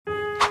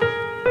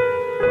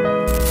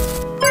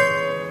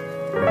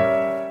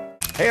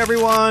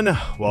everyone,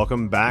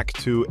 welcome back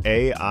to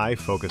AI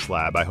Focus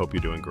Lab. I hope you're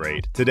doing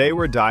great. Today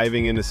we're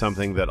diving into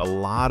something that a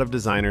lot of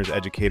designers,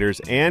 educators,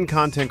 and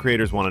content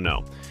creators want to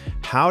know: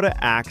 how to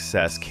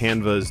access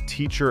Canva's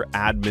Teacher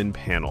Admin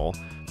Panel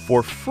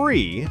for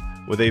free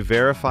with a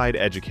verified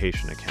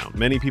education account.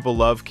 Many people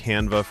love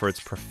Canva for its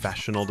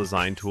professional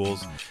design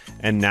tools,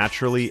 and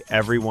naturally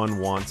everyone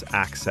wants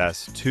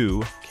access to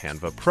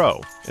Canva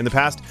Pro. In the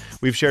past,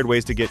 we've shared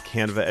ways to get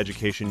Canva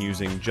education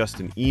using just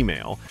an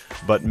email,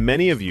 but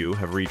many of you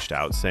have reached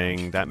out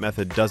saying that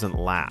method doesn't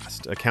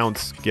last.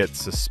 Accounts get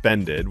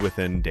suspended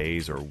within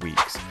days or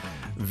weeks.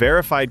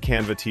 Verified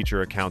Canva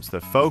teacher accounts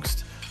that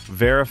folks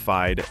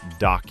verified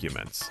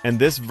documents. And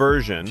this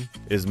version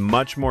is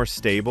much more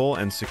stable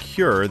and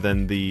secure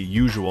than the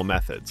usual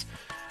methods.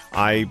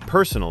 I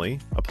personally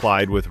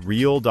applied with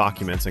real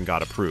documents and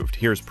got approved.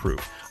 Here's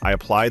proof. I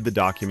applied the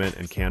document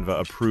and Canva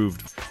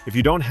approved. If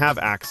you don't have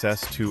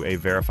access to a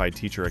verified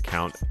teacher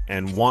account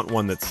and want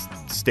one that's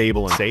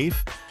stable and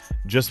safe,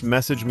 just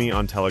message me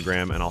on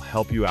Telegram and I'll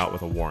help you out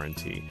with a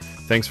warranty.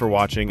 Thanks for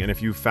watching, and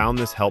if you found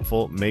this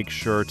helpful, make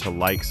sure to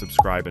like,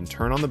 subscribe, and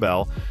turn on the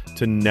bell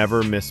to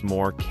never miss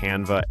more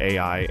Canva,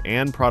 AI,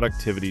 and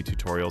productivity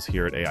tutorials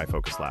here at AI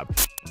Focus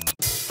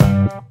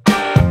Lab.